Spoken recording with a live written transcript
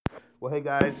Well, hey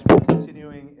guys, we're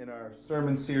continuing in our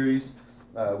sermon series.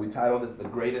 We titled it The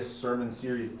Greatest Sermon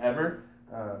Series Ever,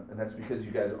 and that's because you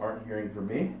guys aren't hearing from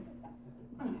me.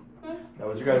 That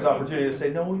was your guys' opportunity to say,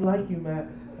 no, we like you, Matt.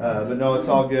 But no, it's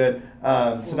all good.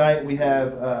 Tonight we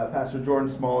have Pastor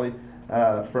Jordan Smalley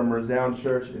from Resound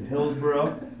Church in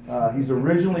Hillsboro. He's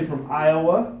originally from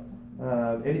Iowa.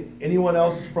 Anyone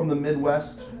else from the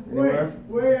Midwest? Anywhere?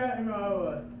 Where at in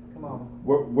Iowa? Come on.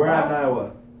 Where at in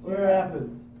Iowa? Cedar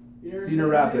Rapids. Cedar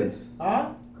Rapids.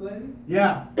 Huh? Clinton?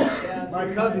 Yeah.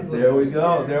 My cousin's live. There we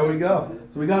go.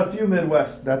 So we got a few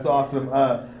Midwest. That's awesome.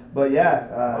 But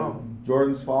yeah,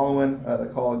 Jordan's following the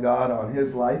call of God on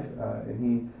his life, and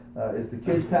he is the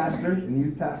kids pastor and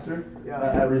youth pastor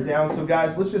at Resound. So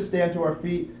guys, let's just stand to our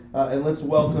feet and let's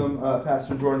welcome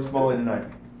Pastor Jordan Smalley tonight.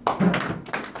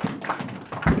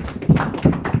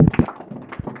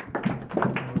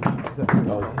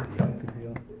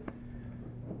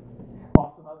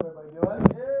 Awesome. How's everybody doing?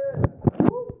 Yeah.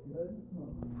 Good.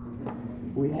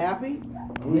 We happy?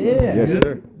 Yeah. Yes,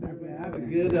 sir. Have a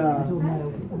good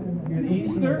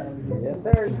Easter? Yes,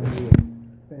 sir.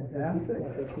 Fantastic.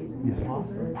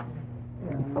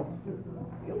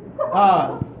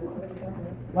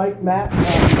 Like Matt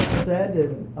said,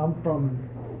 and I'm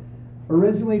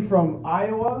originally from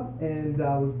Iowa, and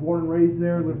was born and raised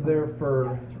there. Lived there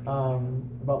for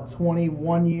about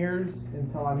 21 years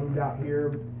until I moved out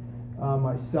here.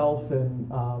 Myself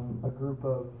and a group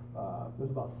of there's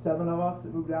about 7 of us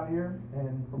that moved out here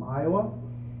and from Iowa,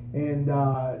 and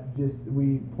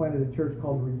we planted a church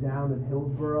called Resound in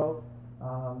Hillsboro.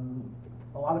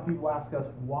 A lot of people ask us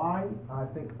why. I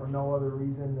think for no other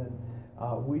reason than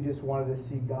we just wanted to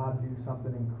see God do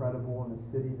something incredible in a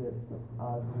city that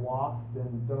is lost.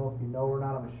 And don't know if you know or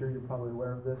not, I'm sure you're probably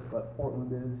aware of this, but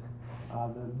Portland is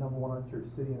the #1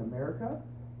 unchurched city in America.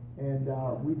 And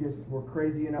we just were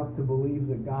crazy enough to believe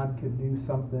that God could do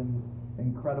something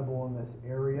incredible in this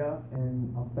area.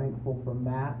 And I'm thankful for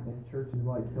Matt and churches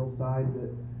like Hillside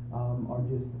that are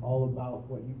just all about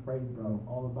what you prayed, bro.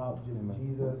 All about just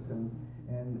Jesus. And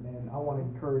I want to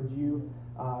encourage you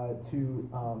to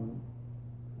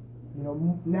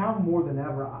now more than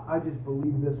ever, I just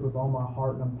believe this with all my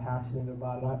heart, and I'm passionate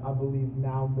about it. I believe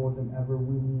now more than ever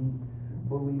we need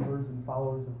believers and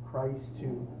followers of Christ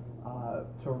to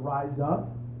rise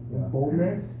up in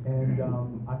boldness. And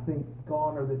I think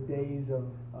gone are the days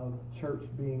of church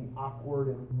being awkward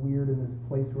and weird in this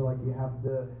place where you have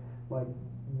to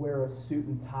wear a suit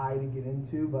and tie to get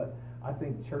into. But I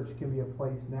think church can be a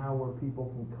place now where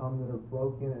people can come that are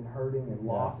broken and hurting and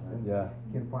lost and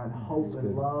can find hope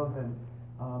and love. And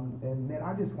man,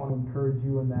 I just want to encourage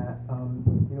you in that.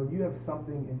 You have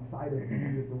something inside of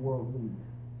you that the world needs.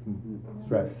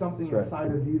 There's something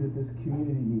inside of you that this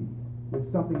community needs. There's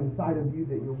something inside of you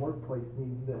that your workplace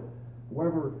needs, that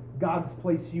wherever God's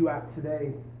placed you at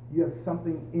today, you have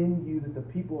something in you that the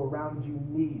people around you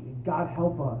need. And God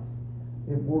help us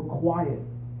if we're quiet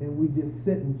and we just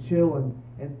sit and chill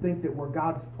and think that where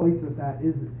God's placed us at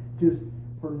is just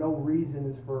for no reason,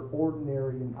 is for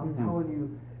ordinary. And I'm telling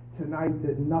you tonight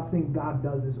that nothing God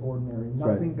does is ordinary.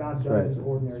 Nothing God does is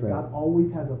ordinary. God always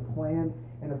has a plan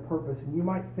and a purpose. And you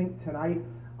might think tonight,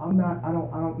 I'm not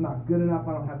good enough.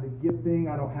 I don't have the gifting.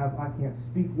 I can't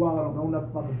speak well. I don't know enough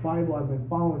about the Bible. I've been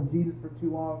following Jesus for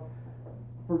too long.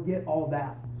 Forget all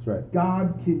that. That's right.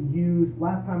 God can use,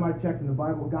 last time I checked in the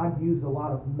Bible, God used a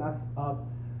lot of messed up,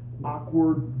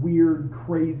 awkward, weird,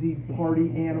 crazy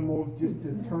party animals just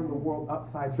to turn the world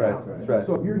upside down. That's right.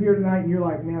 So if you're here tonight and you're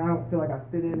like, man, I don't feel like I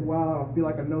fit in well, I don't feel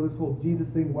like I know this whole Jesus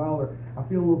thing well, or I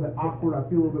feel a little bit awkward, I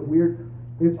feel a little bit weird,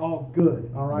 it's all good,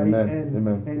 all right? Amen.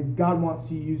 And God wants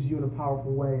to use you in a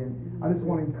powerful way. And I just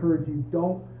want to encourage you,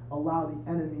 don't allow the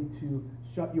enemy to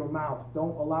shut your mouth.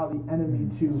 Don't allow the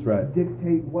enemy to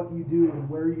dictate what you do and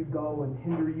where you go and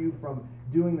hinder you from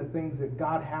doing the things that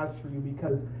God has for you,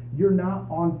 because you're not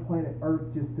on planet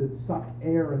Earth just to suck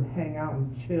air and hang out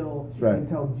and chill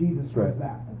until Jesus comes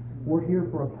back. We're here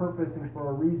for a purpose and for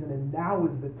a reason, and now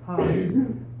is the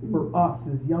time for us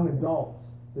as young adults,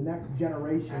 the next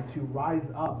generation, to rise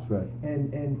up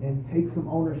and take some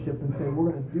ownership and say,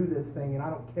 we're going to do this thing, and I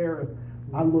don't care if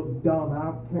I look dumb, and I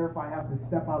don't care if I have to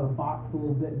step out of the box a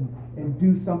little bit and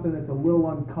do something that's a little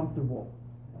uncomfortable.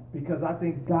 Because I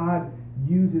think God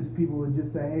uses people to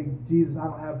just say, hey, Jesus, I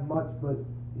don't have much, but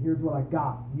here's what I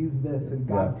got. Use this. And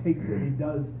God takes it and He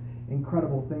does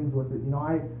incredible things with it.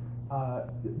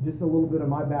 Just a little bit of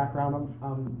my background.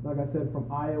 I'm like I said,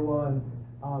 from Iowa, and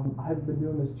I haven't been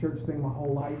doing this church thing my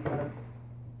whole life.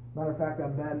 Matter of fact,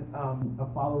 I've been a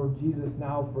follower of Jesus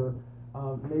now for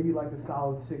maybe a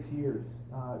solid 6 years.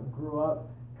 Grew up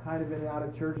kind of in and out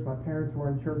of church. My parents were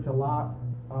in church a lot.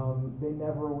 They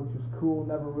never, which was cool,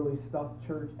 never really stuffed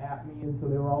church at me, and so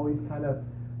they were always kind of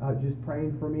just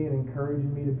praying for me and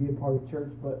encouraging me to be a part of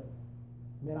church. But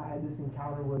then I had this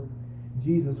encounter with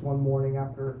Jesus one morning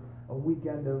after a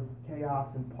weekend of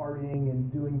chaos and partying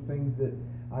and doing things that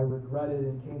I regretted,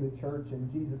 and came to church, and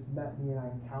Jesus met me and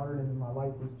I encountered him, and my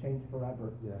life was changed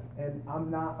forever. Yeah. And I'm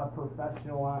not a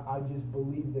professional. I just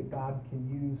believe that God can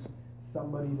use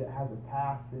somebody that has a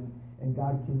past, and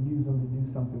God can use them to do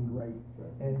something great.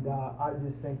 Right. And I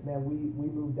just think, man, we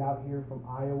moved out here from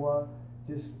Iowa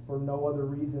just for no other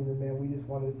reason than, man, we just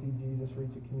wanted to see Jesus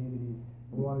reach a community.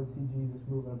 We wanted to see Jesus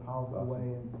move in a powerful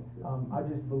way. And I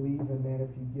just believe, and man,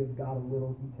 if you give God a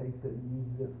little, he takes it and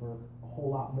uses it for a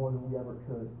whole lot more than we ever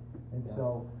could. And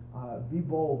so be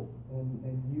bold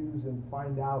and use and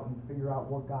find out and figure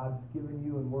out what God's given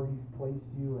you and where he's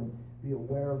placed you, and be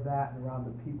aware of that and around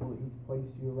the people that he's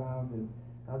placed you around, and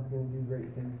God's going to do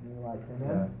great things in your life.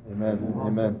 Amen? Yeah. Amen.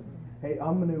 Awesome. Amen. Hey,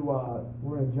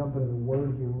 we're going to jump into the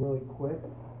word here really quick.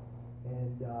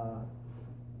 And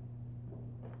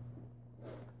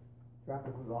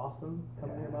traffic was awesome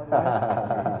coming here, by the way.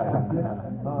 Fantastic.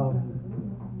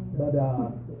 But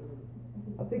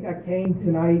I think I came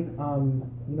tonight, I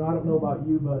don't know about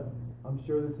you, but I'm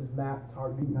sure this is Matt's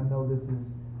heartbeat, and I know this is,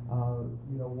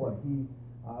 what he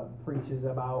preaches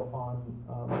about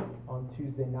on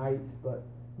Tuesday nights. But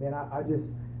man, I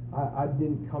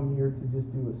didn't come here to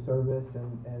just do a service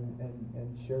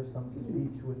and share some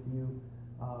speech with you.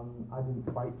 I didn't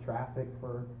fight traffic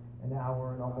for an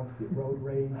hour and almost get road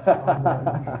rage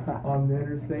on the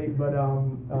interstate, but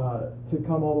to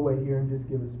come all the way here and just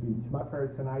give a speech. My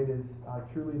prayer tonight is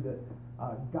truly that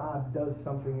God does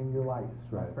something in your life.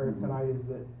 Right. My prayer tonight is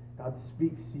that God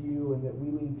speaks to you and that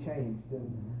we leave changed. And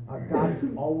God's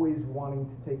always wanting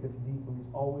to take us deeper.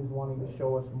 He's always wanting to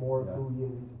show us more of who he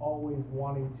is. He's always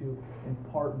wanting to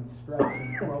impart and stretch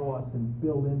and grow us and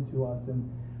build into us. And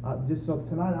just so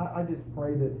tonight, I just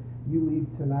pray that you leave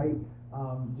tonight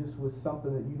just with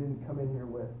something that you didn't come in here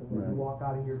with, and that you walk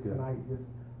out of here tonight just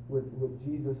with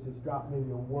Jesus just dropped maybe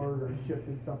a word or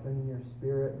shifted something in your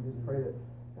spirit, and just pray that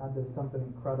God does something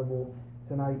incredible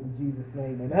tonight in Jesus'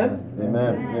 name. Amen?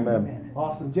 Amen. Amen.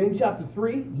 Awesome. James chapter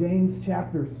 3. James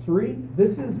chapter 3.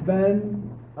 This has been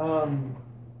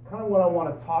kind of what I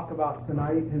want to talk about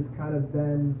tonight. Has kind of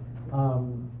been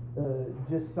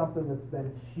just something that's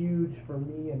been huge for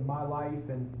me in my life,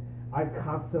 and I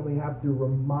constantly have to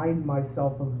remind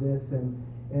myself of this and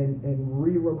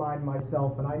re-remind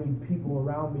myself, and I need people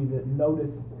around me that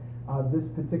notice this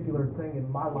particular thing in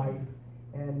my life,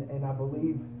 and I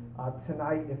believe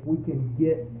tonight, if we can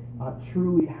get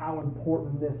truly how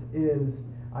important this is,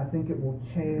 I think it will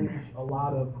change a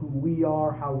lot of who we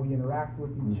are, how we interact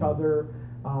with each other,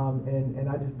 and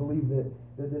I just believe that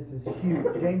this is huge.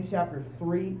 James chapter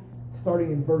 3,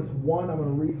 starting in verse 1, I'm going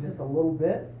to read just a little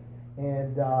bit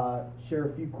and share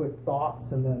a few quick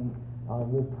thoughts, and then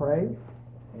we'll pray,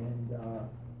 and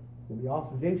it's going to be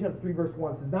awesome. James chapter 3, verse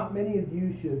 1 says, "Not many of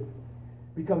you should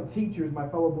become teachers, my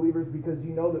fellow believers, because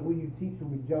you know that we who teach will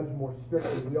be judged more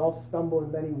strictly. We all stumble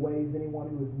in many ways. Anyone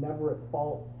who is never at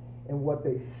fault in what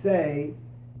they say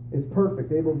is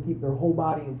perfect, able to keep their whole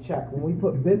body in check. When we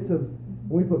put bits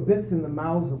in the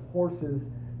mouths of horses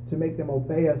to make them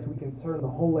obey us, we can turn the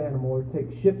whole animal. Or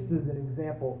take ships as an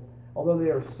example. Although they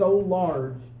are so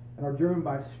large and are driven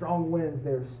by strong winds,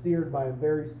 they are steered by a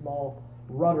very small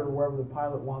rudder wherever the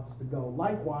pilot wants to go.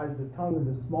 Likewise, the tongue is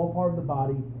a small part of the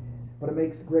body, but it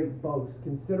makes great boast.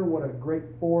 Consider what a great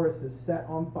forest is set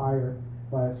on fire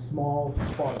by a small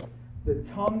spark. The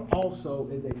tongue also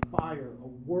is a fire,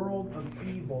 a world of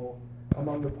evil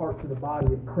among the parts of the body.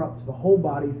 It corrupts the whole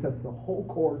body, sets the whole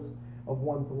course of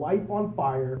one's life on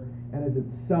fire, and is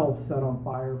itself set on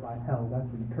fire by hell."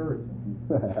 That's encouraging.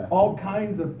 "All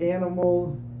kinds of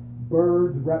animals,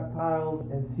 birds, reptiles,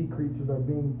 and sea creatures are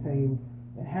being tamed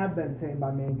and have been tamed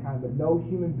by mankind, but no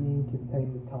human being can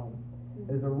tame the tongue.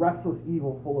 It is a restless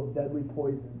evil full of deadly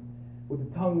poison. With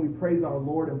the tongue we praise our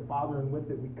Lord and Father, and with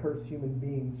it we curse human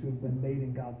beings who have been made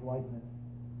in God's likeness.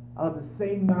 Out of the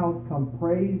same mouth come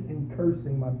praise and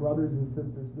cursing. My brothers and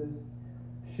sisters, this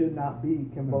should not be.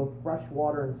 Can both fresh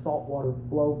water and salt water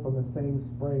flow from the same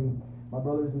spring? My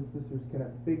brothers and sisters, can a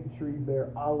fig tree bear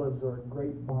olives or a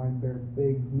grapevine bear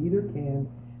figs? Neither can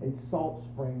a salt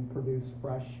spring produce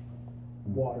fresh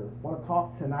water." I want to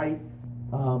talk tonight.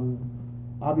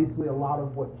 Obviously, a lot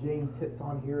of what James hits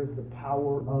on here is the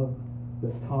power of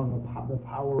the tongue, the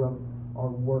power of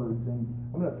our words. And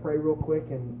I'm going to pray real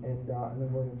quick, and then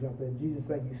we're going to jump in. Jesus,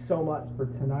 thank you so much for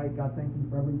tonight. God, thank you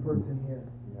for every person here.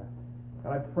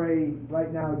 God, I pray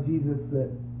right now, Jesus,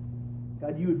 that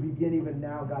God, you would begin even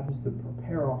now, God, just to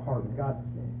prepare our hearts. God,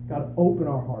 God, open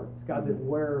our hearts. God, that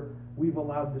where we've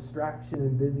allowed distraction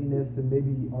and busyness and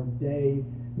maybe our day,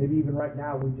 maybe even right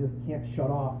now, we just can't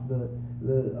shut off the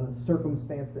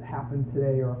circumstance that happened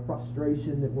today, or a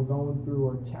frustration that we're going through,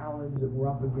 or a challenge that we're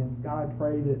up against. God, I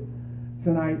pray that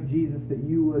tonight, Jesus, that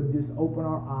you would just open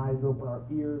our eyes, open our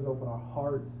ears, open our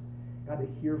hearts, God, to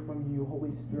hear from you.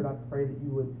 Holy Spirit, I pray that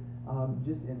you would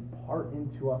just impart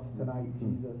into us tonight,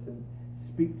 Jesus, and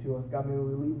speak to us. God, may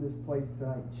we leave this place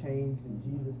tonight changed in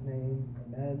Jesus' name.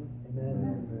 Amen. Amen.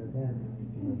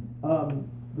 Amen.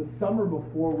 The summer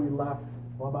before we left,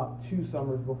 well, about 2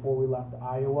 summers before we left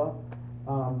Iowa,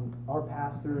 our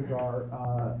pastors are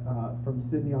from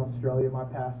Sydney, Australia. My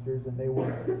pastors, and they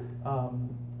were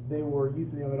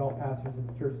youth and young adult pastors at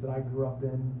the church that I grew up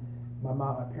in.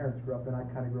 My parents grew up in. I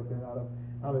kind of grew up in out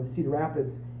of Cedar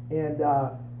Rapids, and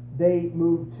they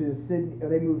moved to Sydney.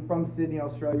 They moved from Sydney,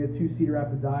 Australia, to Cedar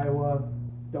Rapids, Iowa.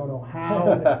 Don't know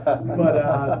how, but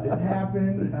it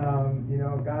happened.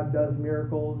 God does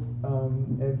miracles,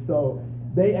 and so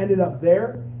they ended up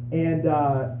there. And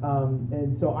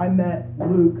so I met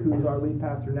Luke, who's our lead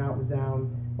pastor now. It was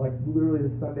down like literally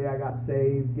the Sunday I got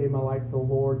saved, gave my life to the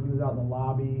Lord. He was out in the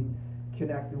lobby,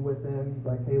 connected with him. He's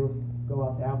like, hey, let's go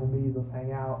out to Applebee's, let's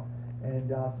hang out.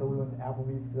 And so we went to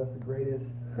Applebee's because that's the greatest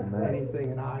anything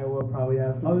in Iowa probably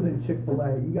has, other than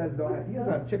Chick-fil-A. You guys don't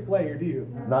have Chick-fil-A here, do you?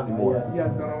 Not anymore. You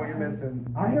guys don't know what you're missing.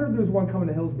 I heard there's one coming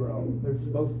to Hillsboro. There's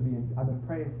supposed to be. I've been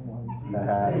praying for one.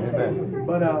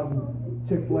 But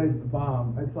Chick-fil-A's the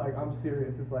bomb. It's like, I'm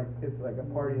serious. It's like a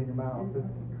party in your mouth. It's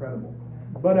incredible.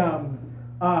 But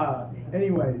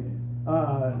anyways,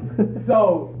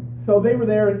 so they were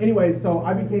there, and anyway, so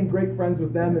I became great friends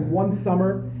with them. And one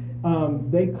summer,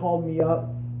 they called me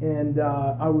up, and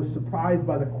I was surprised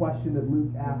by the question that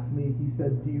Luke asked me. He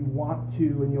said, "Do you want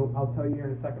to?" And I'll tell you here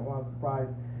in a second why I was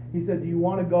surprised. He said, "Do you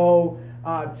want to go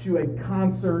to a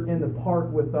concert in the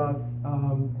park with us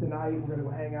tonight? We're going to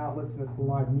go hang out, listen to some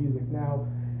live music." Now,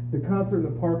 the concert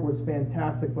in the park was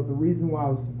fantastic, but the reason why I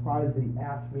was surprised that he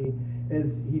asked me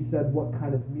is he said what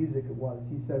kind of music it was.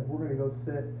 He said, "We're going to go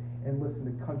sit and listen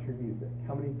to country music."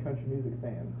 How many country music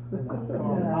fans? I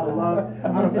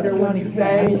don't care what you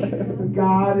say.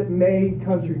 God made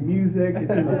country music. It's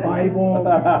in the Bible.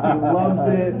 He loves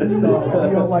it. So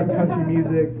if you don't like country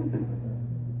music,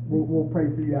 we'll pray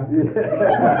for you after.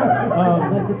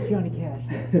 Unless it's Johnny Cash.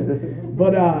 Yes.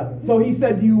 But so he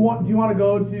said, "Do you want to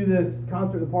go to this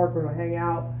concert in the park? We're going to hang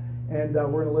out, and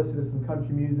we're going to listen to some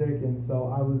country music." And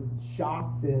so I was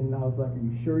shocked, and I was like, "Are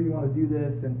you sure you want to do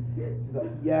this?" And he's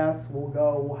like, "Yes, we'll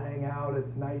go. We'll hang out.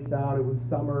 It's nice out. It was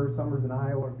summer. Summers in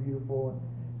Iowa are beautiful." And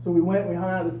so we went. We hung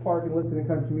out at this park and listened to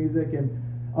country music. And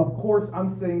of course,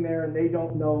 I'm sitting there, and they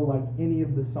don't know like any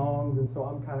of the songs, and so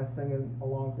I'm kind of singing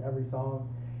along to every song.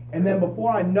 And then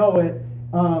before I know it,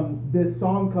 this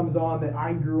song comes on that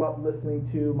I grew up listening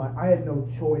to. I had no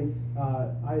choice.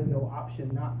 I had no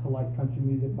option not to like country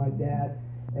music. My dad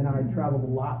and I traveled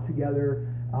a lot together.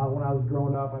 When I was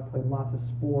growing up, I played lots of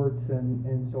sports,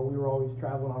 and so we were always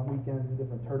traveling on weekends and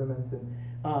different tournaments.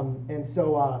 And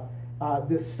so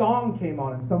this song came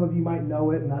on, and some of you might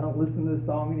know it, and I don't listen to this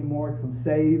song anymore because I'm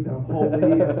saved and I'm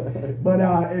holy. But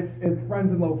it's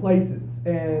Friends in Low Places.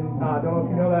 And I don't know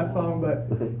if you know that song, but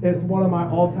it's one of my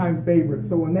all-time favorites.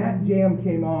 So when that jam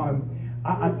came on,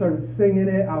 I started singing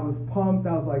it. I was pumped.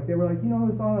 I was like, they were like, "You know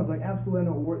the song?" I was like, "Absolutely, I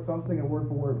know word." So I'm singing word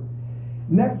for word.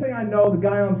 Next thing I know, the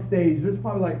guy on stage, there's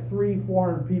probably like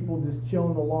 300-400 people just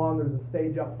chilling along. There's a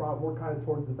stage up front. We're kind of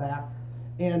towards the back.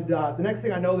 And the next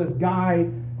thing I know, this guy,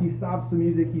 he stops the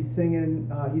music. He's singing.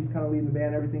 He's kind of leading the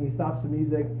band, everything. He stops the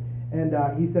music. And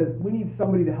he says, "We need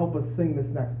somebody to help us sing this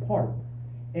next part."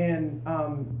 And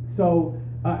so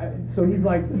he's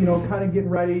like, kind of getting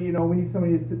ready. We need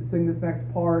somebody to sing this next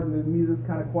part. And the music's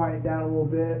kind of quieting down a little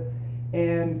bit.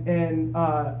 And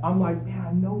I'm like, man,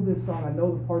 I know this song. I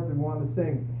know the part that we want to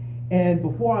sing. And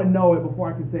before I know it, before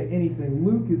I can say anything,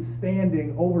 Luke is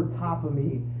standing over top of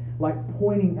me, like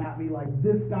pointing at me, like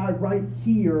this guy right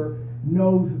here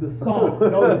knows the song,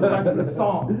 knows the rest of the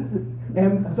song.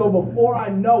 And so before I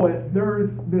know it,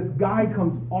 there's this guy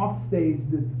comes off stage.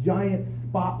 This giant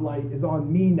spotlight is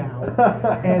on me now,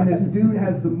 and this dude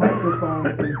has the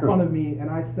microphone in front of me, and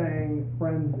I sang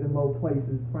 "Friends in Low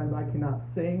Places." Friends, I cannot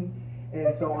sing.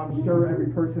 And so I'm sure every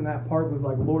person in that park was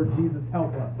like, "Lord Jesus,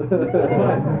 help us."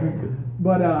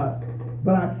 But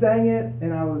I sang it,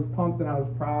 and I was pumped, and I was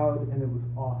proud, and it was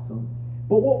awesome.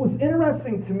 But what was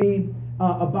interesting to me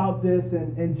about this,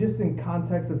 and just in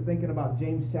context of thinking about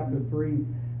James chapter 3,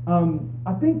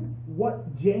 I think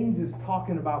what James is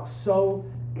talking about so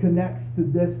connects to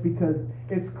this, because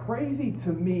it's crazy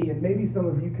to me, and maybe some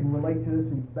of you can relate to this,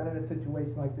 who've been in a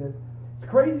situation like this. It's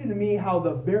crazy to me how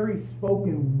the very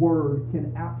spoken word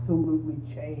can absolutely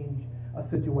change a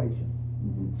situation.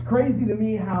 It's crazy to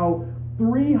me how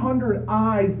 300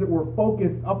 eyes that were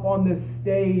focused up on this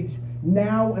stage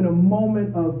now in a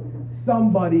moment of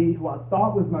somebody who I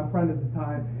thought was my friend at the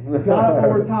time got up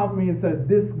over top of me and said,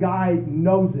 this guy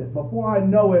knows it. Before I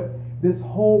know it, this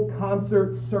whole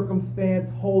concert circumstance,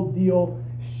 whole deal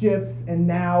shifts, and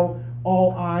now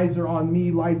all eyes are on me,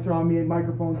 lights are on me, and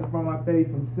microphones in front of my face,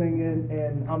 and singing,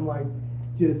 and I'm like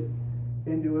just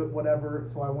into it, whatever,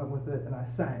 so I went with it and I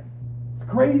sang. It's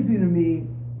crazy to me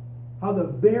how the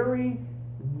very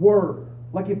word,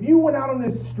 like if you went out on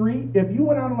this street, if you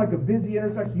went out on like a busy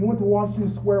intersection, you went to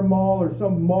Washington Square Mall or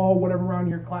some mall, whatever around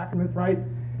here, Clackamas, right?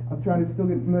 I'm trying to still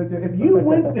get familiar there. If you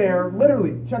went there,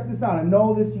 literally, check this out. I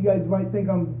know this, you guys might think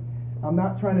I'm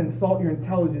not trying to insult your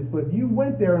intelligence, but if you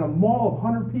went there in a mall of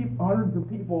hundreds of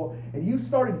people, and you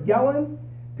started yelling,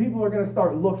 people are going to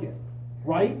start looking,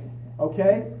 right?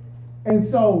 Okay?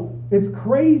 And so it's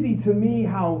crazy to me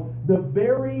how the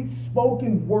very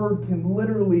spoken word can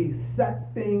literally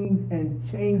set things and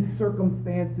change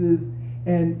circumstances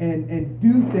and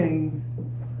do things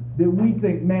that we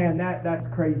think, man, that's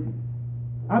crazy.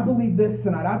 I believe this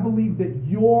tonight. I believe that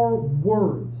your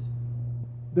words,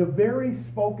 the very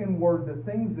spoken word, the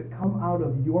things that come out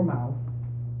of your mouth,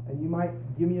 and you might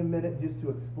give me a minute just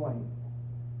to explain,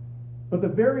 but the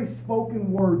very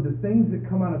spoken word, the things that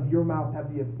come out of your mouth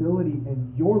have the ability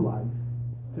in your life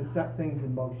to set things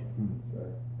in motion.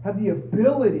 Have the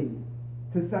ability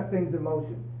to set things in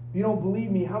motion. If you don't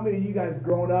believe me, how many of you guys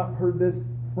growing up heard this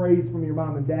phrase from your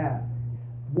mom and dad?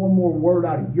 One more word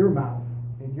out of your mouth,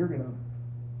 and you're going to...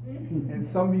 And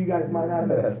some of you guys might not have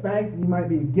been spanked. You might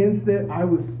be against it. I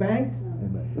was spanked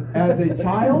as a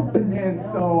child, and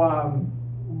so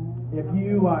if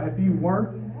you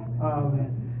weren't,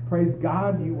 praise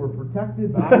God, you were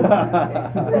protected. But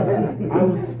I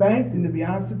was spanked, and to be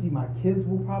honest with you, my kids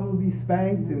will probably be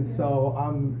spanked, and so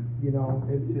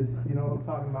it's just, you know what I'm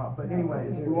talking about. But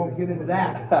anyways, we won't get into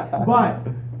that. But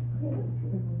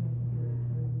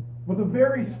the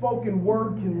very spoken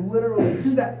word can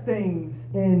literally set things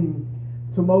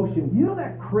into motion. You know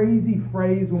that crazy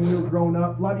phrase when we were growing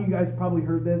up? A lot of you guys probably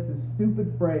heard this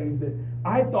stupid phrase that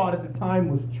I thought at the time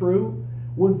was true,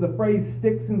 was the phrase,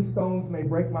 sticks and stones may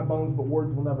break my bones, but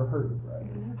words will never hurt.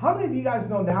 Right? How many of you guys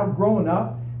know now, growing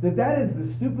up, that is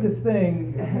the stupidest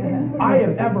thing I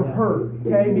have ever heard,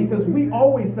 okay? Because we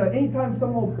always said, anytime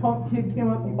some little punk kid came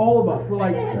up, all of us were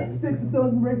like, sticks and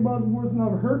stones may break my bones, words will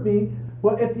never hurt me.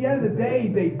 But at the end of the day,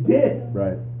 they did.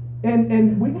 Right.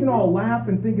 And we can all laugh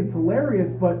and think it's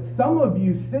hilarious, but some of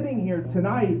you sitting here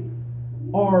tonight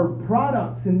are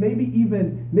products and maybe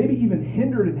even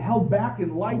hindered and held back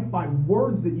in life by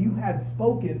words that you've had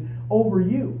spoken over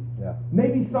you. Yeah.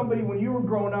 Maybe somebody, when you were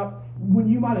growing up, when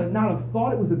you might have not have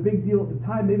thought it was a big deal at the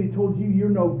time, maybe told you you're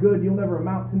no good, you'll never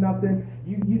amount to nothing,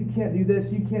 you can't do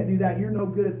this, you can't do that, you're no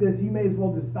good at this, you may as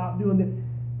well just stop doing this.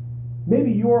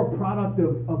 Maybe you're a product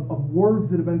of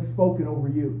words that have been spoken over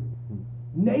you.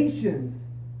 Nations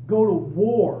go to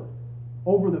war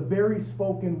over the very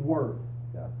spoken word.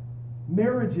 Yeah.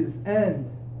 Marriages end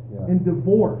in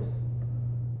divorce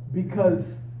because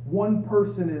one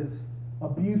person is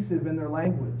abusive in their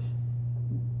language.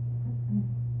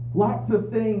 Lots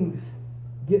of things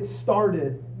get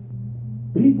started.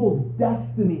 People's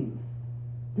destinies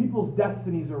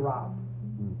are robbed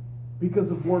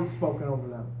because of words spoken over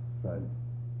them. Right.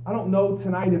 I don't know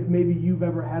tonight if maybe you've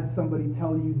ever had somebody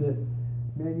tell you that,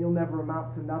 man, you'll never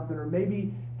amount to nothing, or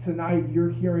maybe tonight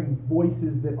you're hearing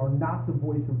voices that are not the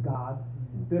voice of God,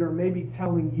 that are maybe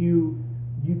telling you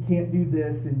you can't do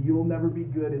this and you'll never be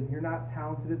good and you're not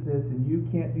talented at this and you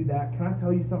can't do that. Can I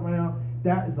tell you something right now?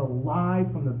 That is a lie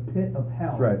from the pit of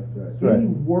hell. That's right. Any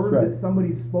word that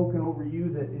somebody's spoken over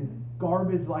you that is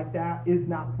garbage like that is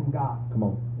not from God. Come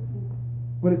on.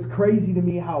 But it's crazy to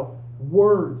me how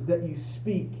words that you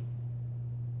speak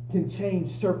can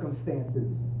change circumstances.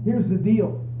 Here's the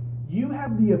deal. You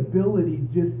have the ability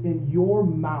just in your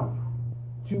mouth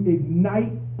to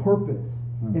ignite purpose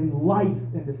and life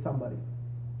into somebody.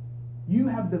 You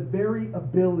have the very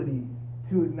ability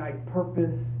to ignite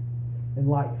purpose and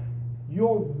life.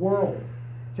 Your world,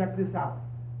 check this out.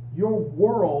 Your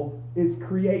world is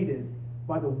created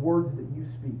by the words that you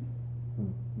speak.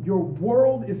 Your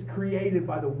world is created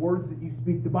by the words that you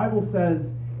speak. The Bible says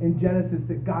in Genesis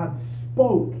that God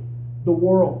spoke the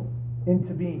world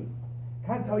into being.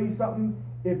 Can I tell you something?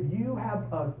 If you have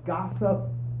a gossip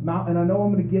mouth, and I know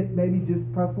I'm going to get maybe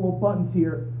just press little buttons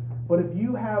here, but if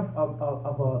you have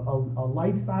a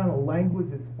lifestyle, a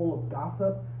language that's full of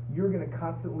gossip, you're going to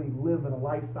constantly live in a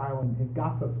lifestyle, and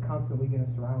gossip's constantly going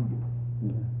to surround you.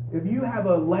 If you have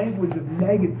a language of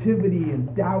negativity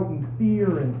and doubt and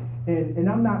fear, and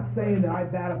I'm not saying that I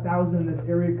bat 1,000 in this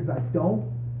area because I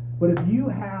don't, but if you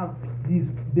have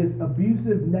this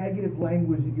abusive, negative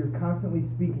language that you're constantly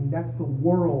speaking, that's the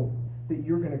world that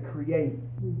you're going to create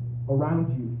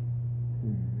around you.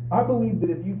 I believe that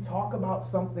if you talk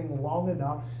about something long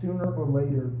enough, sooner or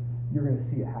later, you're going to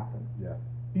see it happen. Yeah.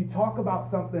 If you talk about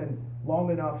something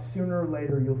long enough, sooner or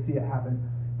later, you'll see it happen.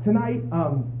 Tonight,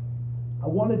 I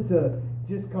wanted to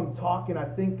just come talk, and I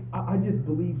think I just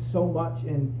believe so much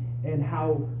in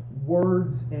how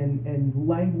words and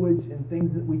language and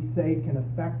things that we say can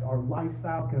affect our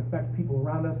lifestyle, can affect people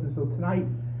around us. And so tonight,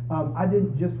 I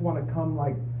didn't just want to come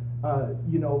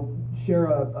share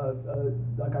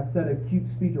like I said, a cute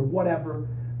speech or whatever.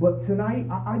 But tonight,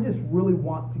 I just really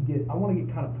want to get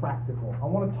kind of practical. I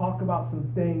want to talk about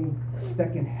some things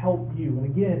that can help you. And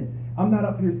again, I'm not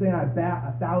up here saying I bat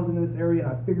 1,000 in this area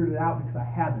and I figured it out, because I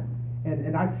haven't.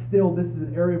 And I still, this is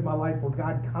an area of my life where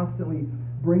God constantly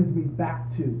brings me back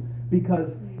to.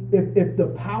 Because if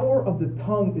the power of the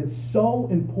tongue is so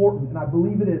important, and I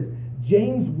believe it is,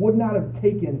 James would not have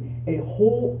taken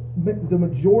the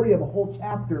majority of a whole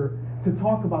chapter to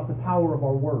talk about the power of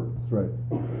our words. That's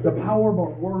right. The power of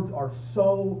our words are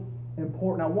so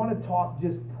important. I want to talk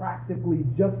just practically,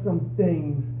 just some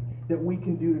things that we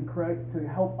can do to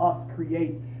help us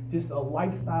create just a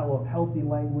lifestyle of healthy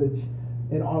language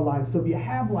in our lives. So if you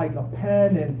have like a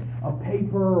pen and a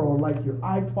paper, or like your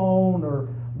iPhone or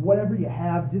whatever you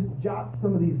have, just jot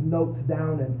some of these notes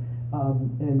down,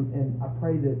 and I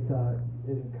pray that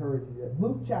it encourages you.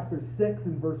 Luke chapter 6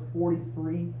 and verse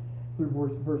 43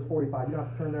 through verse 45. You don't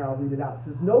have to turn there, I'll read it out. It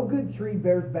says, "No good tree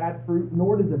bears bad fruit,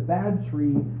 nor does a bad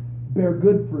tree bear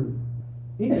good fruit.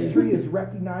 Each tree is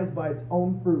recognized by its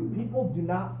own fruit. People do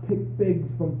not pick figs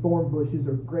from thorn bushes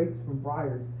or grapes from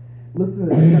briars." Listen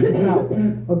to this, check this out.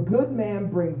 "A good man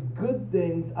brings good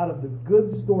things out of the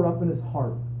good stored up in his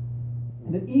heart,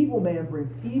 and an evil man brings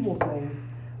evil things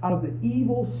out of the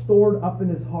evil stored up in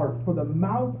his heart. For the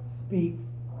mouth speaks,"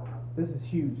 this is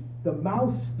huge, "the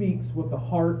mouth speaks what the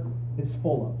heart is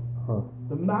full of."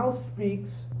 The mouth speaks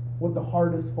what the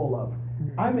heart is full of.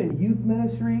 I'm in youth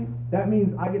ministry. That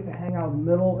means I get to hang out with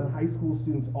middle and high school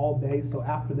students all day. So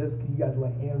after this, can you guys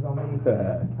lay hands on me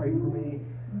and pray for me?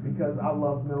 Because I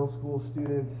love middle school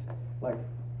students like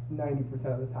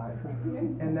 90% of the time.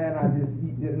 And then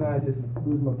I just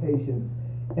lose my patience.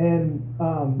 And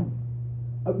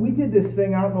we did this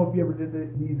thing. I don't know if you ever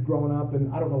did these growing up,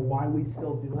 and I don't know why we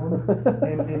still do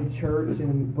them in church.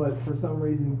 But for some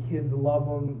reason, kids love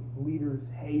them, leaders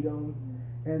hate them,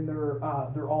 and they're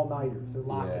all-nighters. They're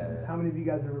lock-ins. Yeah. How many of you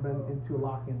guys have ever been into a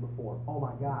lock-in before? Oh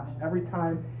my gosh! Every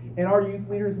time in our youth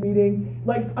leaders meeting,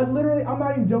 like I'm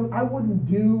not even joking. I wouldn't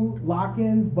do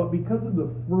lock-ins, but because of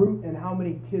the fruit and how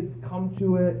many kids come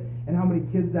to it, and how many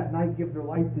kids that night give their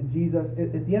life to Jesus,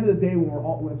 at the end of the day,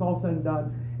 when it's all said and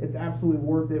done, it's absolutely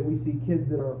worth it. We see kids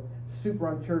that are super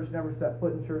unchurched, never set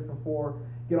foot in church before,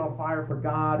 get on fire for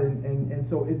God, and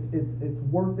so it's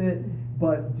worth it.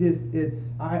 But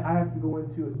I have to go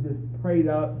into it just prayed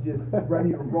up, just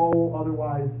ready to roll.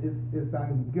 Otherwise, it's not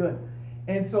going to be good.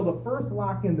 And so the first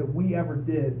lock-in that we ever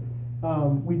did,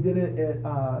 we did it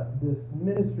at this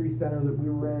ministry center that we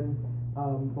were in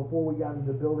before we got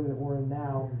into the building that we're in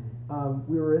now.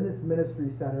 We were in this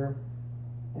ministry center,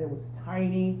 and it was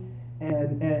tiny.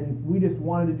 And we just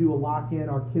wanted to do a lock-in.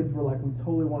 Our kids were like, we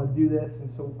totally want to do this.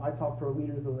 And so I talked to our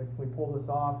leaders. I was like, can we pull this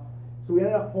off? So we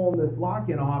ended up pulling this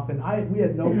lock-in off. And we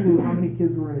had no clue how many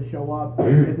kids were going to show up.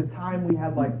 At the time, we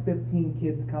had like 15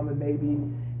 kids coming maybe.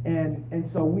 And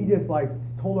so we just like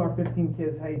told our 15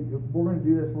 kids, hey, if we're going to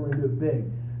do this, we're going to do it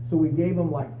big. So we gave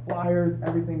them like flyers,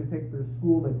 everything to take to their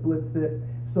school. They blitzed it.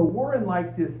 So we're in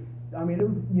like this, I mean, it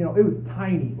was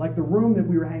tiny. Like the room that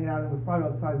we were hanging out in was probably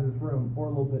about the size of this room, or a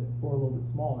little bit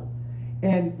smaller.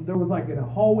 And there was like a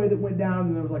hallway that went down,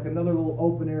 and there was like another little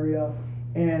open area.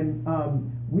 And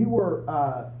we were,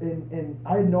 and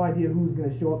I had no idea who was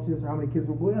going to show up to this or how many kids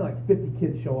were. We had like 50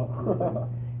 kids show up to this thing.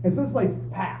 And so this place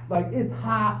is packed. Like it's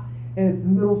hot, and it's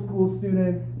middle school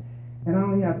students, and I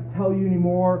don't even have to tell you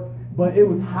anymore. But it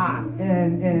was hot,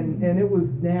 and it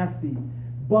was nasty.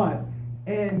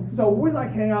 And so we're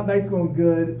like hanging out, night's going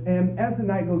good, and as the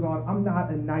night goes on, I'm not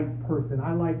a night person.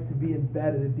 I like to be in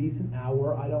bed at a decent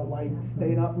hour. I don't like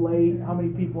staying up late. How many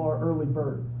people are early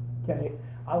birds? Okay,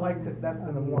 I like to, that's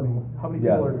in the morning. How many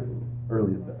people are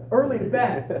Early to bed. Early to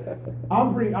bed.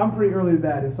 I'm pretty early to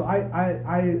bed, and so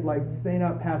I like staying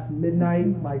up past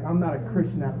midnight. Like, I'm not a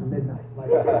Christian after midnight. Like,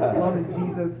 loving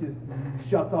Jesus just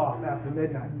shuts off after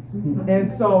midnight.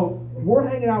 And so we're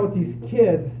hanging out with these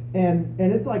kids, and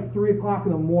it's like 3 o'clock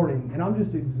in the morning, and I'm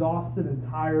just exhausted and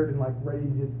tired and like ready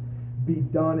to just be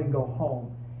done and go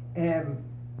home. And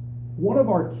one of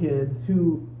our kids,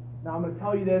 who, now I'm going to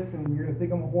tell you this, and you're going to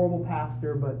think I'm a horrible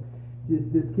pastor, but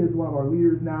this kid's one of our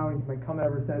leaders now. He's been coming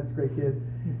ever since. Great kid,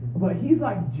 but he's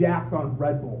like jacked on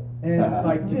Red Bull, and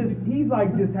like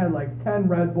just had like 10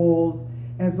 Red Bulls,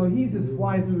 and so he's just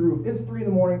flying through the roof. It's 3 in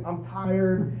the morning. I'm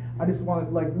tired. I just want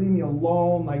to like leave me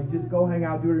alone. Like, just go hang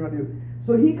out, do what you want to do.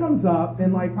 So he comes up,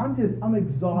 and like I'm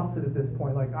exhausted at this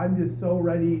point. Like, I'm just so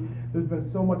ready. There's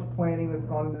been so much planning that's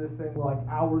gone into this thing. We're like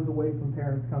hours away from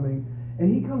parents coming,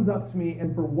 and he comes up to me,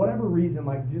 and for whatever reason,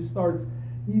 like he just starts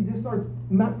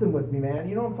messing with me, man.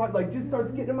 You know what I'm talking? Like, just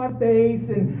starts getting in my face,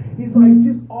 and he's like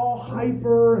just all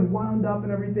hyper and wound up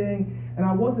and everything. And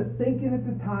I wasn't thinking at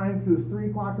the time, because it was 3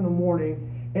 o'clock in the morning.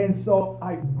 And so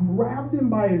I grabbed him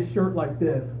by his shirt like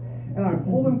this, and I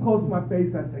pulled him close to my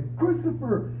face. And I said,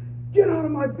 "Christopher, get out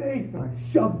of my face!" And I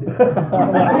shoved it.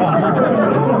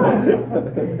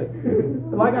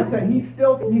 Like I said, he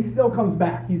still comes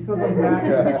back. He still comes back.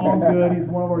 He's all good. He's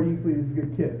one of our youth leaders. He's a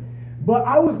good kid. But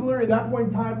I was literally, at that point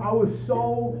in time, I was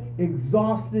so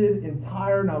exhausted and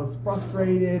tired, and I was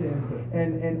frustrated,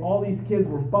 and all these kids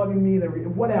were bugging me,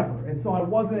 whatever. And so I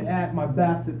wasn't at my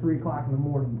best at 3 o'clock in the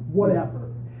morning, whatever.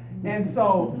 And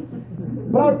so,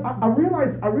 but I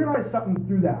realized something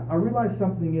through that. I realized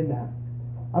something in that.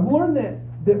 I've learned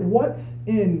that what's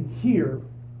in here,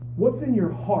 what's in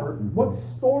your heart, what's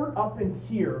stored up in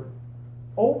here,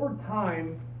 over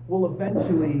time will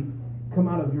eventually come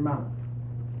out of your mouth.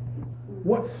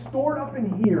 What's stored up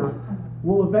in here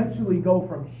will eventually go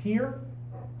from here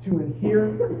to in here,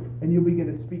 and you'll begin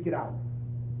to speak it out.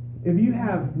 If you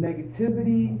have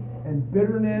negativity and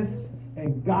bitterness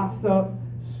and gossip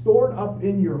stored up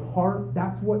in your heart,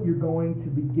 that's what you're going to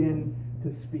begin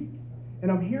to speak.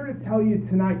 And I'm here to tell you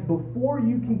tonight, before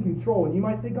you can control, and you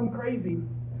might think I'm crazy,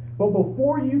 but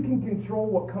before you can control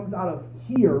what comes out of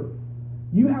here,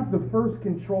 you have to first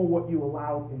control what you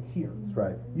allow in here. That's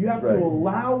right. You have to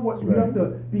allow what you have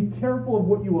to be careful of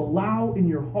what you allow in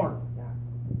your heart.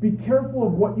 Be careful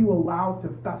of what you allow to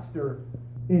fester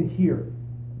in here.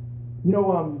 You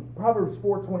know, Proverbs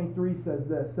 4:23 says,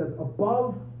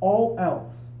 above all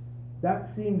else.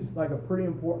 That seems like a pretty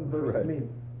important verse to me.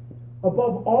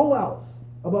 Above all else,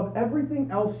 above everything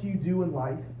else you do in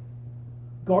life,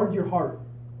 guard your heart.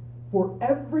 For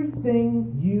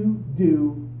everything you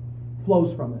do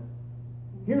flows from it.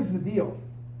 Here's the deal.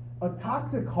 A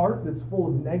toxic heart that's full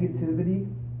of negativity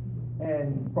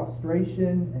and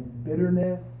frustration and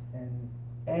bitterness and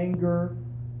anger,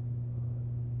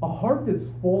 a heart that's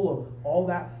full of all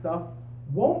that stuff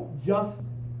won't just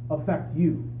affect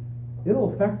you.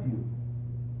 It'll affect you.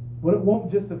 But it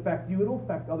won't just affect you, it'll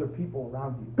affect other people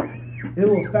around you.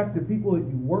 It'll affect the people that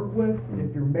you work with.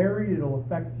 If you're married, it'll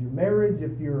affect your marriage.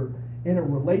 If you're in a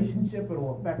relationship,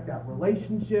 it'll affect that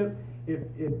relationship. If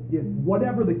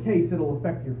whatever the case, it'll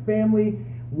affect your family.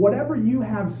 Whatever you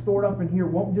have stored up in here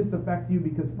won't just affect you,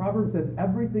 because Proverbs says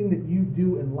everything that you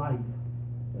do in life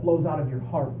flows out of your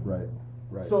heart. Right.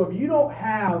 So if you don't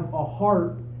have a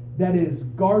heart that is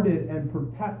guarded and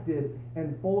protected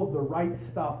and full of the right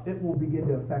stuff, it will begin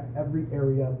to affect every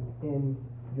area in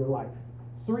your life.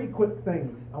 3 quick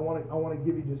things I want to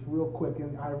give you just real quick,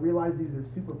 and I realize these are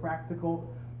super practical,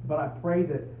 but I pray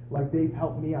that, like they've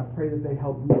helped me, I pray that they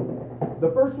help you.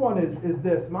 The first one is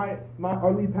this.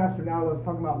 Our lead pastor now, I was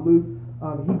talking about Luke.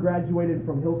 He graduated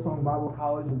from Hillsong Bible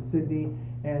College in Sydney,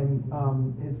 and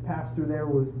his pastor there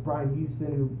was Brian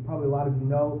Houston, who probably a lot of you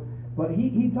know. But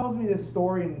he tells me this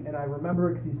story, and I remember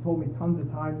it because he's told me tons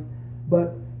of times.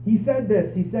 But he said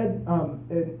this. He said,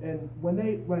 and when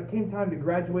it came time to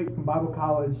graduate from Bible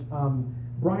college,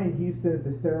 Brian Houston at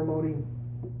the ceremony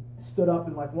stood up,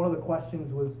 and like one of the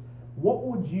questions was,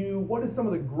 what is some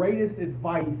of the greatest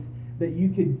advice that you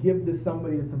could give to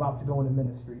somebody that's about to go into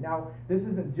ministry? Now, this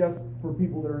isn't just for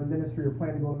people that are in ministry or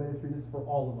plan to go into ministry. This is for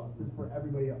all of us. This is for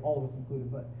everybody, all of us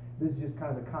included. But this is just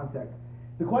kind of the context.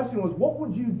 The question was, what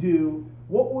would you do?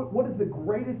 What is the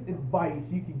greatest advice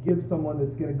you could give someone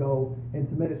that's going to go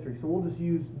into ministry? So we'll just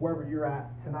use wherever you're at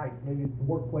tonight. Maybe it's the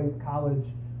workplace, college,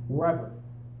 wherever.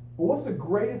 But what's the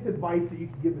greatest advice that you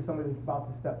could give to somebody that's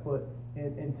about to step foot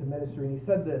into ministry? And he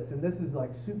said this, and this is like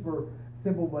super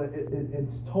simple, but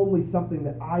it's totally something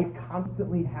that I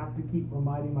constantly have to keep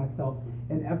reminding myself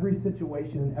in every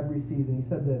situation, in every season. He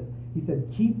said this. He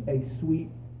said, keep a sweet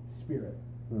spirit.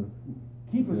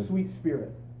 Keep a sweet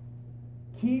spirit.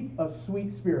 Keep a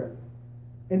sweet spirit.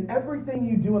 In everything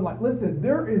you do in life, listen,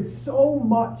 there is so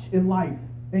much in life,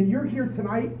 and you're here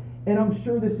tonight, and I'm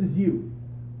sure this is you.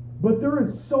 But there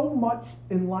is so much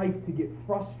in life to get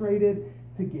frustrated,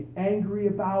 to get angry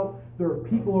about. There are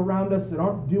people around us that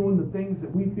aren't doing the things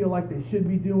that we feel like they should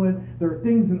be doing. There are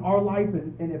things in our life,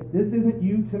 and if this isn't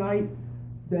you tonight,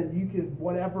 then you can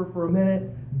whatever for a minute.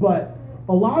 But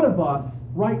a lot of us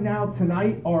right now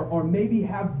tonight are maybe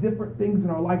have different things in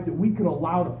our life that we could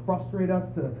allow to frustrate us,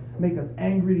 to make us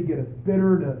angry, to get us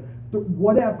bitter, to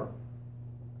whatever.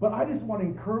 But I just want to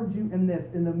encourage you in this,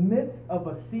 in the midst of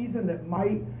a season that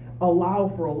might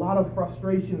allow for a lot of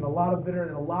frustration, a lot of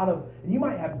bitterness, and you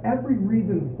might have every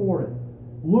reason for it.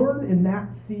 Learn in that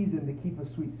season to keep a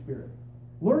sweet spirit.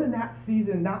 Learn in that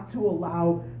season not to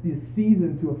allow the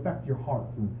season to affect your heart.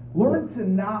 Learn to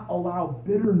not allow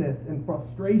bitterness and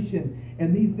frustration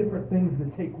and these different things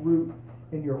to take root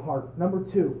in your heart. Number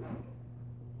 2,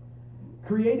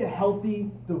 create a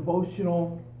healthy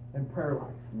devotional and prayer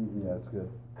life. Yeah, that's good.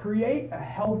 Create a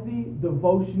healthy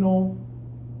devotional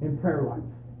and prayer life.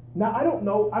 Now, I don't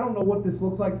know what this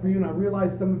looks like for you, and I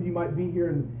realize some of you might be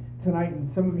here tonight,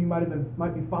 and some of you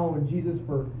might be following Jesus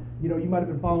for, you might have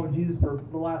been following Jesus for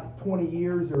the last 20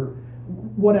 years or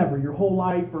whatever, your whole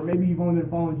life, or maybe you've only been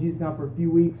following Jesus now for a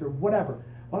few weeks or whatever.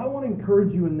 But I want to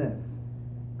encourage you in this.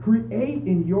 Create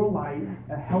in your life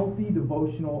a healthy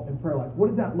devotional and prayer life. What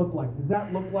does that look like? Does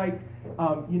that look like,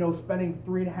 spending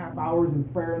 3.5 hours in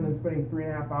prayer and then spending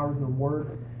 3.5 hours in the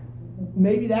Word?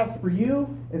 Maybe that's for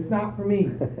you. It's not for me.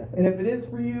 And if it is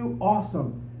for you,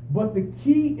 awesome. But the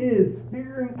key is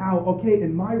figuring out, okay,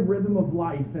 in my rhythm of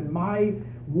life, in my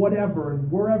whatever,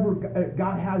 and wherever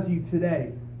God has you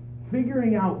today,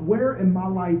 figuring out where in my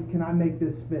life can I make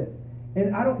this fit.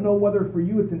 And I don't know whether for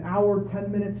you it's an hour,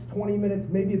 10 minutes, 20 minutes,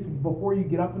 maybe it's before you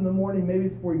get up in the morning, maybe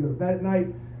it's before you go to bed at night,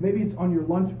 maybe it's on your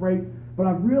lunch break. But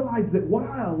I've realized that what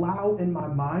I allow in my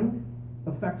mind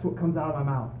affects what comes out of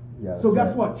my mouth. Yeah, so guess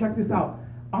right. what? Check this out.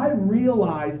 I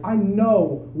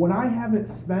know when I haven't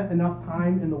spent enough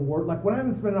time in the Word, like when I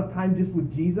haven't spent enough time just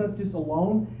with Jesus, just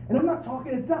alone, and I'm not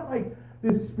talking, it's not like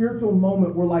this spiritual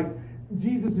moment where like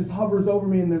Jesus just hovers over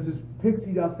me and there's this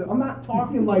pixie dust. I'm not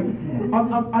talking like,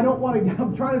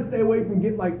 I'm trying to stay away from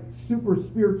getting like super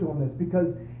spiritual in this,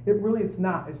 because it's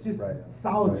not. It's just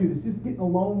solitude. Right. It's just getting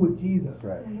alone with Jesus.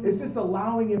 Right. It's just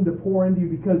allowing Him to pour into you,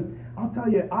 because I'll tell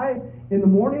you, in the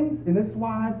mornings, and this is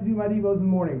why I have to do my devos in the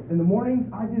morning. In the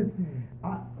mornings, I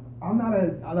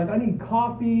need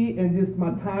coffee and just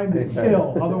my time to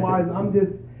chill. Otherwise,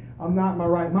 I'm not in my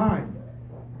right mind.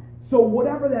 So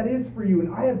whatever that is for you,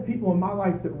 and I have people in my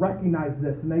life that recognize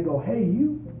this, and they go, hey,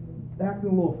 you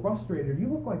acting a little frustrated, you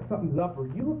look like something's up, or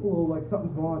you look a little like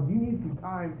something's wrong, you need some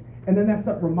time. And then that's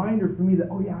that reminder for me that,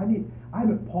 I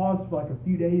haven't paused for like a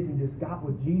few days and just got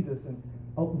with Jesus and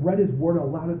read His Word and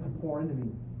allowed it to pour into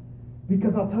me.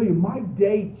 Because I'll tell you, my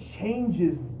day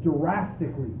changes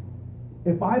drastically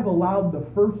if I've allowed the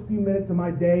first few minutes of my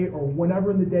day, or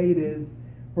whenever in the day it is,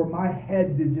 for my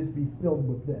head to just be filled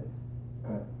with this.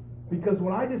 Because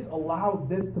when I just allow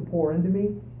this to pour into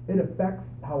me, it affects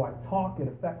how I talk, it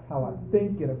affects how I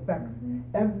think, it affects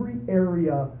every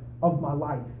area of my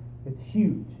life. It's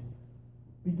huge.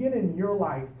 Begin in your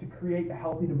life to create a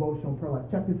healthy devotional prayer life.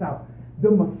 Check this out.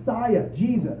 The Messiah,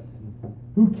 Jesus,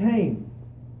 who came,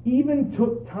 even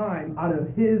took time out of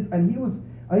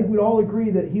I think we'd all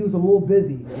agree that he was a little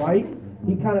busy, right?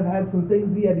 He kind of had some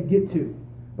things he had to get to.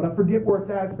 But I forget where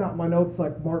it's at. It's not in my notes,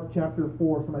 like Mark chapter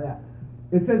 4 or something like that.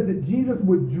 It says that Jesus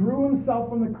withdrew Himself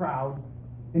from the crowd,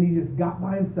 and He just got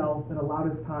by Himself and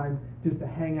allowed His time just to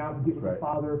hang out and get with the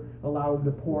Father, allow Him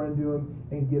to pour into Him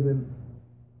and give Him.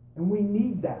 And we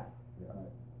need that.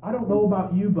 I don't know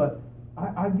about you, but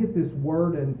I get this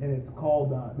word, and it's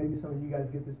called, maybe some of you guys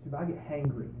get this too, but I get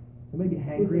hangry. Maybe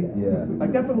hangry? Yeah.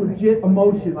 Like that's a legit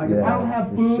emotion. Like if I don't have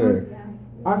food, sure.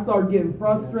 I start getting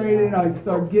frustrated. I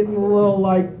start getting a little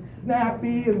like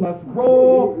snappy and let's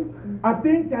roll. I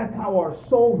think that's how our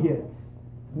soul gets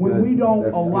when we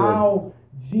don't allow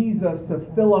Jesus to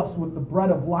fill us with the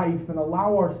bread of life and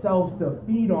allow ourselves to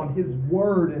feed on His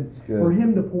Word and for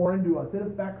Him to pour into us. It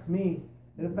affects me.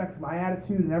 It affects my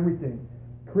attitude and everything.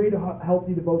 Create a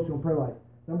healthy devotional prayer life.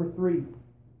 Number 3,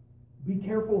 be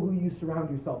careful who you surround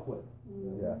yourself with.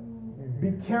 Yeah.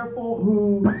 Be careful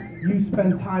who you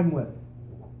spend time with.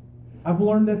 I've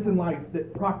learned this in life,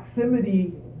 that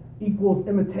proximity equals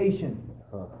imitation.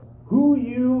 Who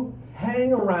you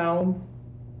hang around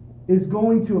is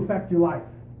going to affect your life.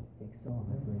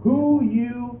 Who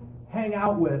you hang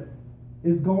out with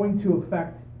is going to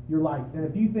affect your life. And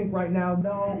if you think right now,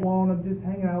 no, it won't, I'm just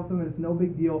hanging out with them and it's no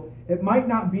big deal, it might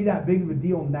not be that big of a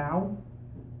deal now,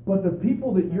 but the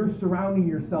people that you're surrounding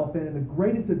yourself in, and the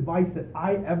greatest advice that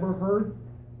I ever heard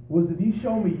was, if you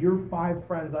show me your 5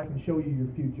 friends, I can show you your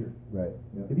future. Right.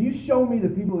 Yeah. If you show me the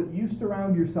people that you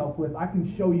surround yourself with, I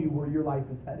can show you where your life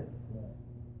is headed.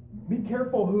 Be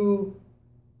careful who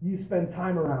you spend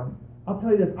time around. I'll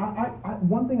tell you this,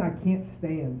 one thing I can't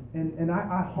stand, and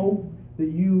I hope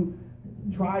that you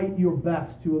try your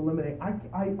best to eliminate, I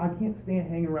can't stand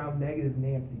hanging around negative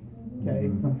Nancy's, okay?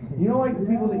 You know, like the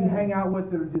people that you hang out with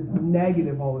that are just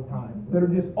negative all the time, that are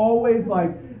just always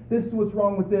like, this is what's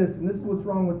wrong with this, and this is what's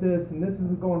wrong with this, and this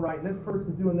isn't going right, and this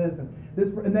person's doing this, and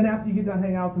then after you get done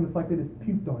hanging out with them, it's like they just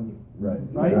puked on you.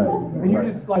 Right? And you're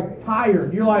just like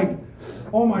tired. You're like,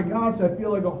 oh my gosh, I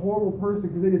feel like a horrible person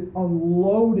because they just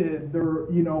unloaded their,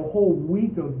 whole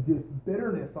week of just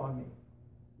bitterness on me.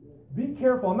 Be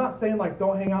careful. I'm not saying like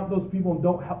don't hang out with those people and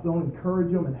don't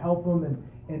encourage them and help them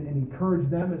and encourage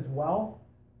them as well.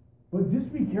 But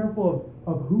just be careful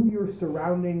of who you're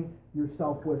surrounding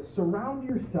yourself with. Surround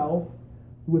yourself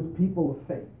with people of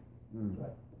faith.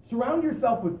 Right? Surround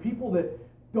yourself with people that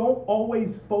don't always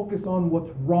focus on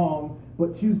what's wrong,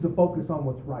 but choose to focus on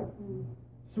what's right.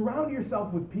 Surround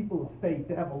yourself with people of faith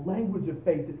that have a language of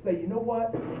faith that say, you know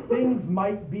what, things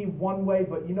might be one way,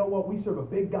 but you know what, we serve a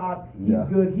big God, He's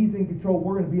good, He's in control,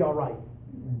 we're going to be all right.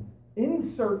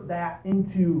 Insert that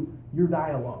into your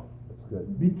dialogue. That's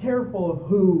good. Be careful of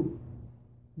who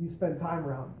you spend time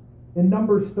around. In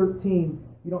Numbers 13,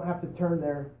 you don't have to turn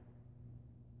there,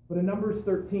 but in Numbers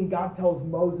 13, God tells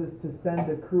Moses to send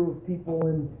a crew of people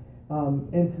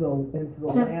into the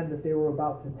land that they were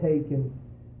about to take, and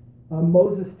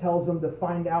Moses tells them to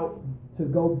find out, to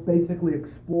go basically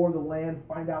explore the land,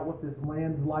 find out what this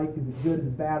land's like. Is it good? Is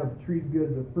it bad? Are the trees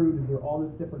good? Is there fruit? Is there all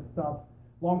this different stuff?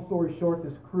 Long story short,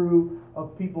 this crew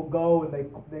of people go and they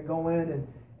go in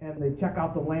and they check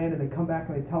out the land, and they come back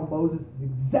and they tell Moses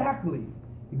exactly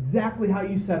how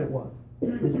you said it was.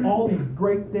 There's all these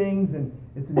great things and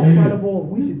it's incredible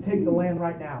and we should take the land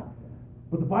right now.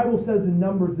 But the Bible says in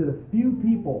Numbers that a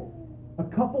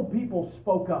couple people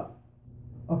spoke up.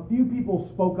 A few people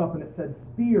spoke up, and it said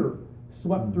fear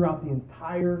swept throughout the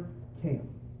entire camp.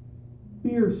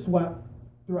 Fear swept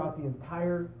throughout the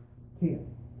entire camp.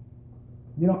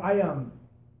 When I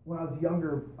was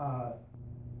younger,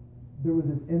 there was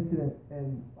this incident,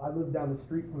 and I lived down the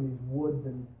street from these woods,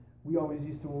 and we always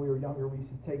used to, when we were younger, we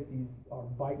used to take our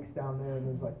bikes down there, and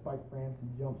there's like bike ramps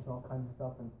and jumps and all kinds of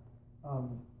stuff, and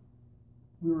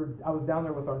I was down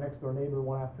there with our next door neighbor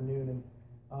one afternoon, and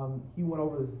he went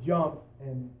over this jump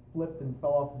and flipped and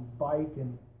fell off his bike,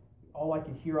 and all I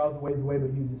could hear, I was a ways away, but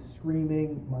he was just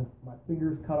screaming, my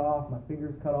fingers cut off,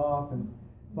 and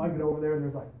so I get over there and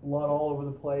there's like blood all over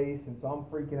the place, and so I'm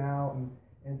freaking out,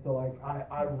 and so like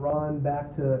I run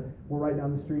back to, we're right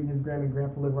down the street, and his grandma and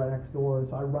grandpa live right next door,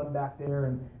 so I run back there,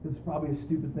 and this is probably a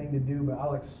stupid thing to do, but I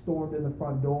like stormed in the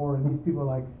front door, and these people are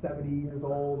like 70 years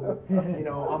old, and,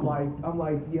 I'm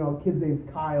like, kid's name's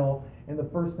Kyle, and the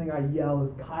first thing I yell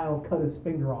is, Kyle cut his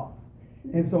finger off.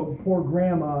 And so poor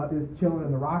grandma is chilling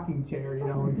in the rocking chair,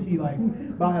 and she like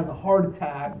about has a heart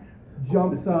attack,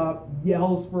 jumps up,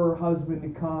 yells for her husband to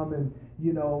come, and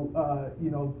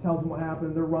tells him what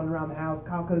happened. They're running around the house.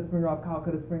 Kyle cut his finger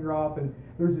off, and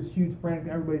there's this huge frantic.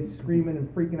 Everybody's screaming and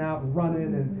freaking out and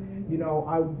running, and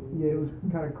it was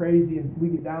kind of crazy. And we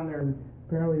get down there, and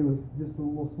apparently it was just a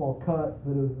little small cut,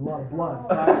 but it was a lot of blood.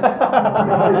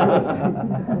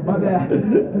 My bad.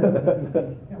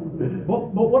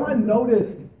 But what I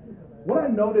noticed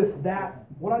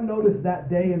that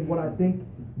day, and what I think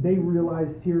they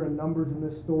realized here in Numbers in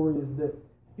this story, is that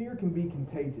fear can be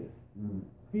contagious.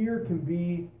 Fear can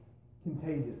be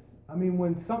contagious. I mean,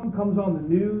 when something comes on the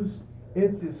news,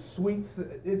 it sweeps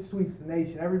the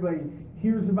nation. Everybody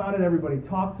hears about it. Everybody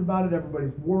talks about it.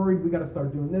 Everybody's worried. We got to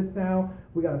start doing this now.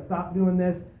 We got to stop doing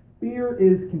this. Fear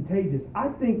is contagious. I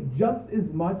think just as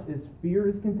much as fear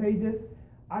is contagious,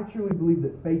 I truly believe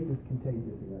that faith is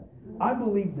contagious. I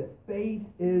believe that faith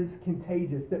is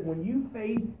contagious. That when you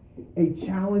face a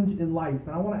challenge in life,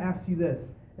 and I want to ask you this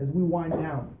as we wind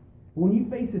down. When you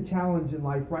face a challenge in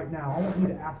life right now, I want you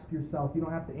to ask yourself, you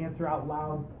don't have to answer out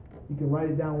loud, you can write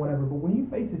it down, whatever, but when you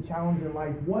face a challenge in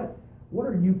life, what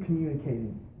are you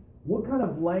communicating? What kind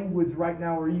of language right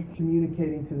now are you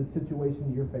communicating to the situation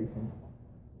that you're facing?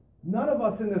 None of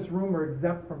us in this room are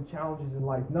exempt from challenges in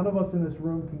life. None of us in this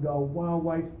room can go, well,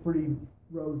 life's pretty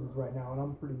roses right now, and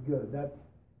I'm pretty good.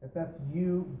 If that's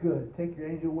you, good. Take your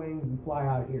angel wings and fly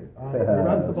out of here. All right? The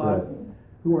rest of us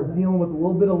who are dealing with a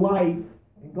little bit of life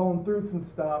and going through some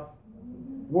stuff,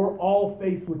 We're all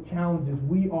faced with challenges.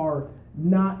 We are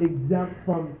not exempt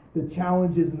from the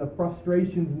challenges and the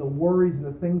frustrations and the worries and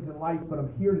the things in life, but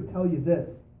I'm here to tell you this.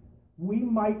 We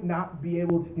might not be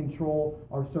able to control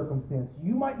our circumstance.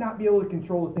 You might not be able to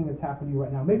control the thing that's happening to you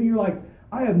right now. Maybe you're like,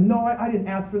 I didn't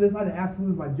ask for this. I didn't ask to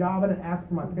lose my job. I didn't ask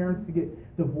for my parents to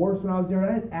get divorced when I was young.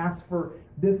 I didn't ask for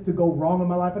this to go wrong in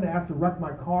my life. I didn't ask to wreck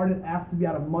my car. I didn't ask to be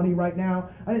out of money right now.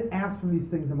 I didn't ask for these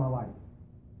things in my life.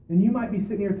 And you might be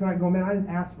sitting here tonight going, man, I didn't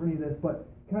ask for any of this, but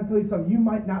can I tell you something? You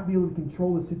might not be able to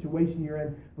control the situation you're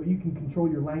in, but you can control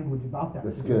your language about that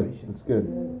situation. That's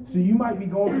good. So you might be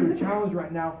going through a challenge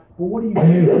right now, but what are you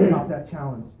saying about that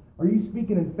challenge? Are you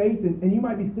speaking in faith? And you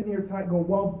might be sitting here tonight going,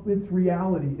 well, it's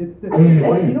reality.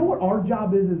 You know what our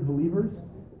job is as believers?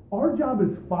 Our job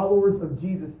as followers of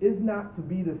Jesus is not to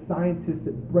be the scientist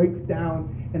that breaks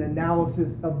down an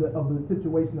analysis of the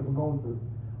situation that we're going through.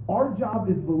 Our job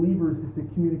as believers is to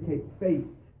communicate faith,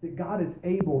 that God is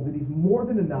able, that He's more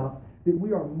than enough, that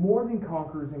we are more than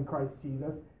conquerors in Christ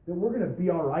Jesus, that we're going to be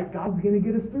all right. God's going to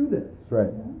get us through this. That's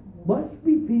right. Let's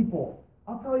be people.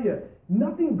 I'll tell you,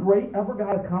 nothing great ever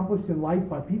got accomplished in life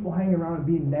by people hanging around and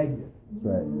being negative. That's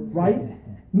right.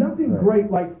 Right? Nothing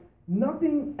great, like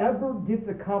nothing ever gets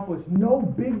accomplished. No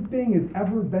big thing has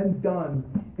ever been done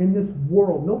in this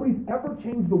world. Nobody's ever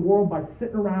changed the world by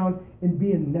sitting around and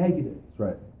being negative. That's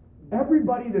right.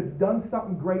 Everybody that's done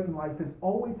something great in life has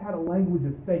always had a language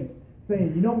of faith,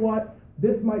 saying, you know what,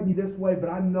 this might be this way, but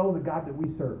I know the God that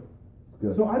we serve.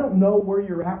 Good. So I don't know where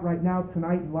you're at right now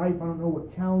tonight in life. I don't know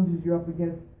what challenges you're up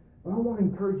against, but I want to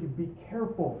encourage you, be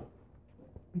careful.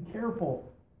 Be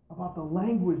careful about the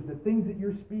language, the things that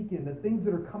you're speaking, the things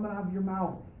that are coming out of your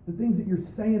mouth, the things that you're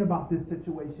saying about this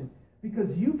situation, because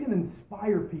you can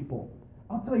inspire people.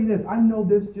 I'll tell you this, I know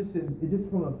this just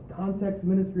from a context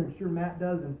ministry. I'm sure Matt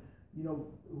does, and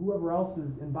whoever else is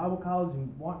in Bible college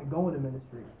and wanting to go into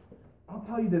ministry. I'll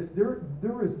tell you this, there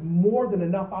is more than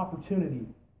enough opportunity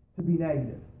to be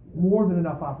negative. More than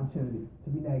enough opportunity to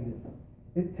be negative.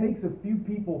 It takes a few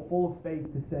people full of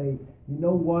faith to say, you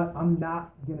know what, I'm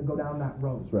not going to go down that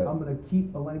road. Right. I'm going to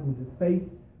keep a language of faith.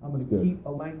 I'm going to keep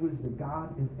a language that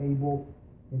God is able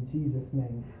in Jesus'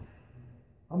 name.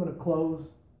 I'm going to close,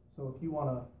 so if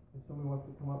somebody wants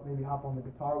to come up, maybe hop on the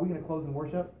guitar. Are we going to close in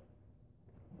worship?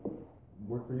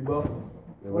 Work for you both?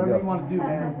 Whatever you want to do,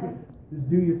 man. Just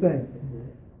do your thing.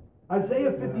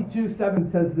 Isaiah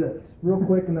 52:7 says this. Real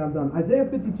quick and then I'm done. Isaiah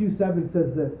 52:7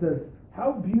 says this. Says,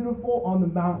 how beautiful on the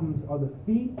mountains are the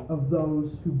feet of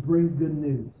those who bring good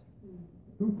news,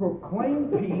 who proclaim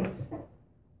peace,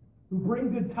 who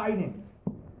bring good tidings,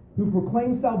 who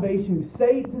proclaim salvation, who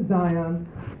say to Zion,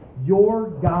 your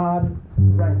God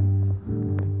reigns.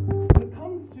 When it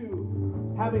comes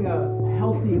to having a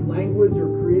healthy language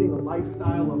or creating a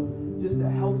lifestyle of just a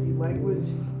healthy language,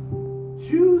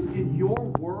 choose in your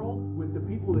world with the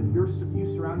people that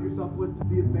you surround yourself with to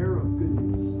be a bearer of good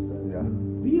news. Yeah.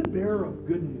 Be a bearer of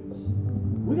good news.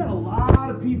 We got a lot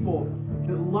of people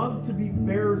that love to be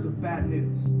bearers of bad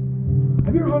news.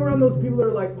 Have you ever hung around those people that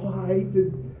are like, oh, I hate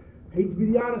to be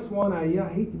the honest one. I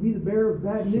hate to be the bearer of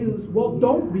bad news. Well,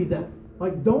 don't be them.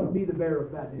 Like, don't be the bearer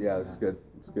of bad news. Yeah, it's good.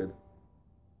 It's good.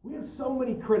 We have so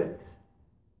many critics.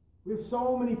 We have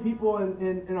so many people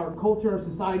in our culture, our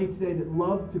society today that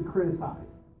love to criticize,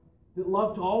 that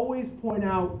love to always point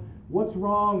out what's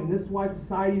wrong, and this is why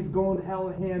society is going to hell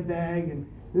in a handbag, and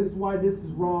this is why this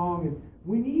is wrong. And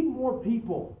we need more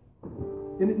people,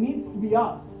 and it needs to be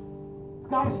us. It's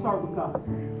got to start with us.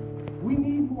 We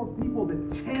need more people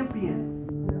that champion,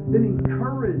 that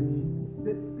encourage,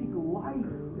 that speak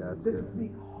life, that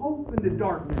speak hope in the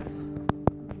darkness,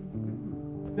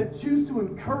 that choose to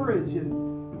encourage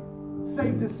and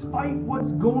say, despite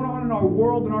what's going on in our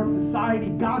world and our society,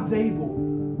 God's able.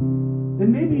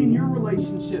 And maybe in your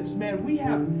relationships, man,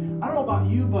 I don't know about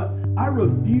you, but I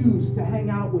refuse to hang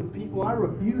out with people. I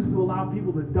refuse to allow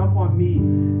people to dump on me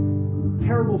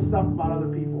terrible stuff about other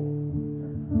people.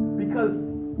 Because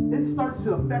it starts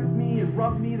to affect me and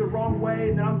rub me the wrong way,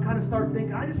 and then I'm kind of start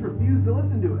thinking, I just refuse to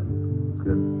listen to it. It's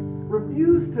good.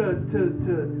 Refuse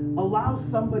to allow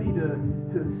somebody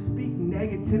to speak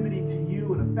negativity to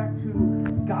you and affect who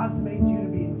God's made you to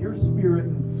be in your spirit.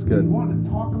 It's good. You want to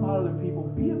talk about other people.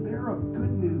 Be a bearer of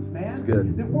good news, man. It's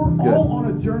good. That we're It's all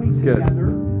good. on a journey It's together.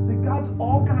 good. That God's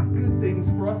all got good things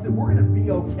for us. That we're going to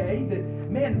be okay. That,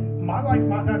 man, my life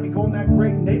might not be going that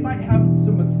great. And they might have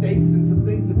some mistakes and some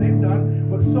things that they've done.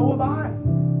 But so have I.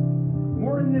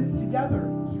 We're in this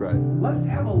together. That's right. Let's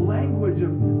have a language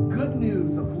of good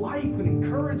news, of life and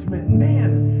encouragement.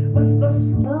 Man, let's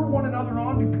spur one another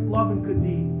on to love and good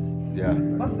deeds. Yeah.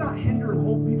 Let's not hinder and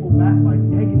hold people back by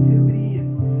negativity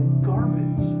and garbage.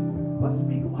 want to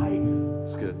speak life.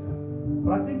 It's good.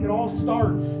 But I think it all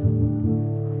starts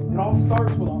with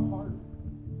our heart. It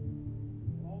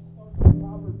all starts with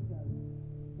Proverbs says,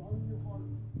 guard your heart.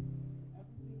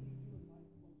 Everything you do in life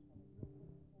flows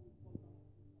from it.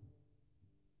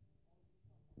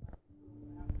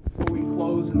 Before we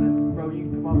close, and then bro, you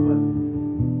can come up,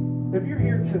 but if you're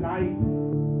here tonight,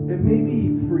 and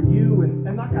maybe for you,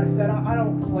 and like I said, I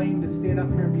don't claim to stand up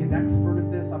here and be an expert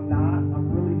at this. I'm not.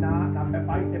 I'm really not.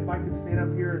 If I could stand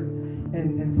up here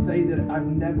and say that I've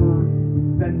never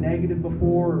been negative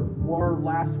before or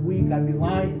last week, I'd be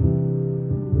lying.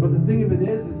 But the thing of it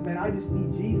is man, I just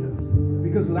need Jesus.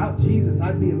 Because without Jesus,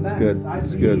 I'd be a mess.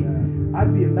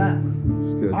 I'd be a mess.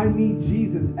 I need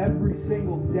Jesus every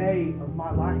single day of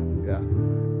my life. Yeah.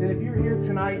 And if you're here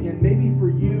tonight, and maybe for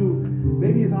you,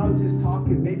 maybe as I was just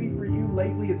talking, maybe for you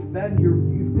lately it's been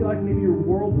you feel like maybe your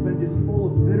world's been just full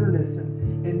of bitterness,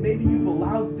 and maybe you've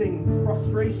allowed things,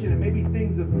 frustration, and maybe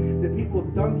things that people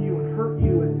have done to you and hurt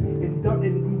you and done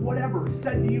and whatever,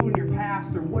 said to you in your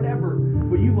past or whatever,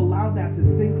 but you've allowed that to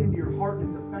sink into your heart, and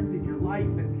it's affected your life,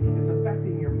 and it's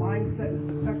affecting your mindset, and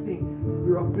it's affecting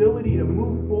your ability to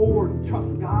move forward and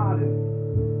trust God and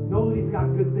know that He's got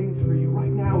good things for you.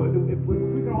 Right now, if we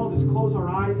can all just close our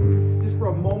eyes just for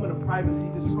a moment of privacy,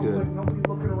 just real quick, nobody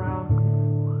looking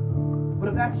around. But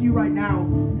if that's you right now,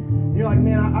 you're like,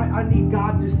 man, I need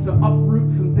God just to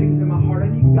uproot some things in my heart. I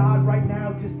need God right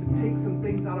now just to take some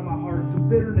things out of my heart, some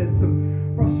bitterness,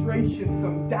 some frustration,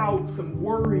 some doubt, some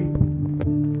worry.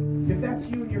 If that's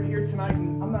you and you're here tonight,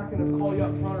 and I'm not going to call you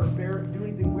up front or do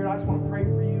anything weird, I just want to pray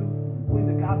for you. I believe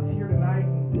that God's here tonight.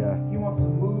 He wants to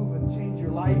move and change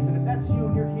your life. And if that's you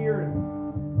and you're here, and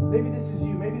maybe this is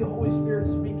you, maybe the Holy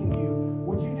Spirit's speaking to you,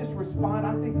 would you just respond?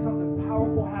 I think something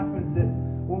powerful happens that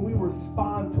when we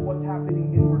respond to what's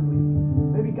happening inwardly.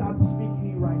 Maybe God's speaking to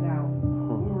you right now.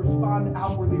 When we respond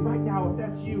outwardly. Right now, if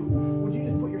that's you, would you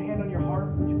just put your hand on your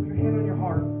heart? Would you put your hand on your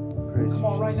heart? Come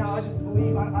on, right now, I just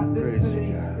believe this isn't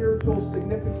any spiritual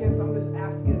significance. I'm just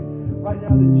asking right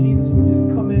now that Jesus would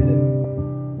just come in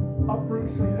and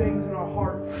uproot some things in our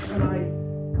hearts tonight.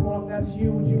 Come on, if that's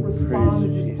you, would you respond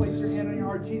and just place your hand on your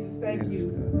heart? Jesus, thank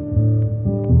you.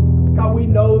 God, we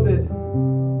know that,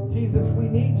 Jesus,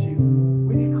 we need you.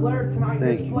 We declare tonight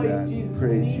in this place, Jesus,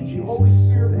 we need you. Holy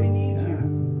Spirit, we need you.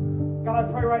 God,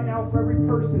 I pray right now for every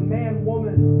person, man,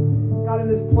 woman, God, in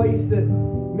this place that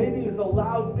maybe has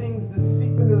allowed things to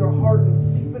seep into their heart and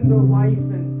seep into their life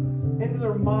and into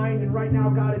their mind. And right now,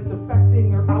 God, it's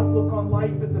affecting their outlook on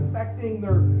life. It's affecting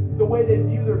the way they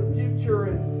view their future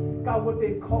and, God, what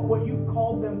you've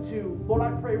called them to. Lord,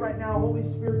 I pray right now, Holy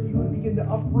Spirit, that you would begin to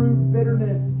uproot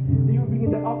bitterness, that you would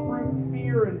begin to uproot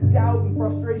fear and doubt and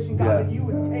frustration. God, that you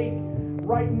would take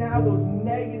right now those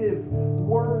negative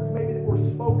words maybe that were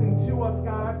spoken to us.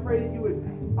 God, I pray that you would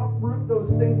uproot those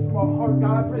things from our heart.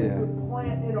 God, I pray that you would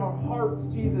plant in our hearts,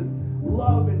 Jesus,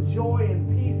 love and joy and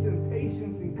peace and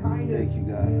patience and kindness. Thank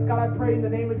you, God. God, I pray in the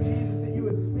name of Jesus that you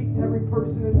would speak to every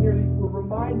person in here, that you would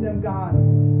remind them, God,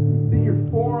 that you're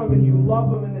for them and you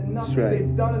love them, and that nothing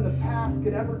they've done in the past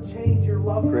could ever change your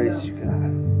love for them. Praise you,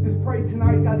 God. Just pray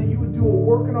tonight, God, that you would do a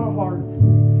work in our hearts.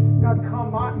 God,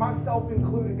 come, myself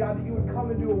included, God, that you would come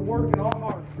and do a work in our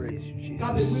hearts. Praise you, Jesus.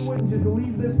 God, that we wouldn't just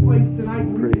leave this place tonight,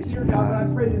 leave it here, God, but I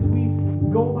pray that as we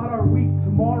go about our week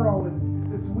tomorrow and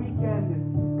this weekend,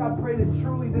 and God, pray that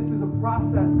truly this is a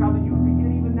process, God, that you would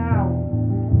begin even now,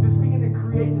 just begin to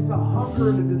create just a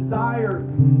hunger and a desire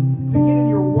to get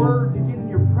in your word, to get in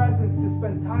your presence, to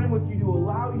spend time with you, to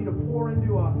allow you to pour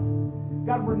into us.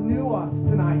 God, renew us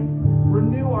tonight.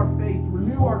 Renew our faith.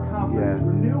 Renew our confidence.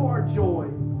 Renew our joy.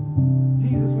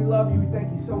 Jesus, we love you. We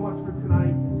thank you so much for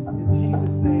tonight. In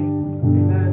Jesus' name.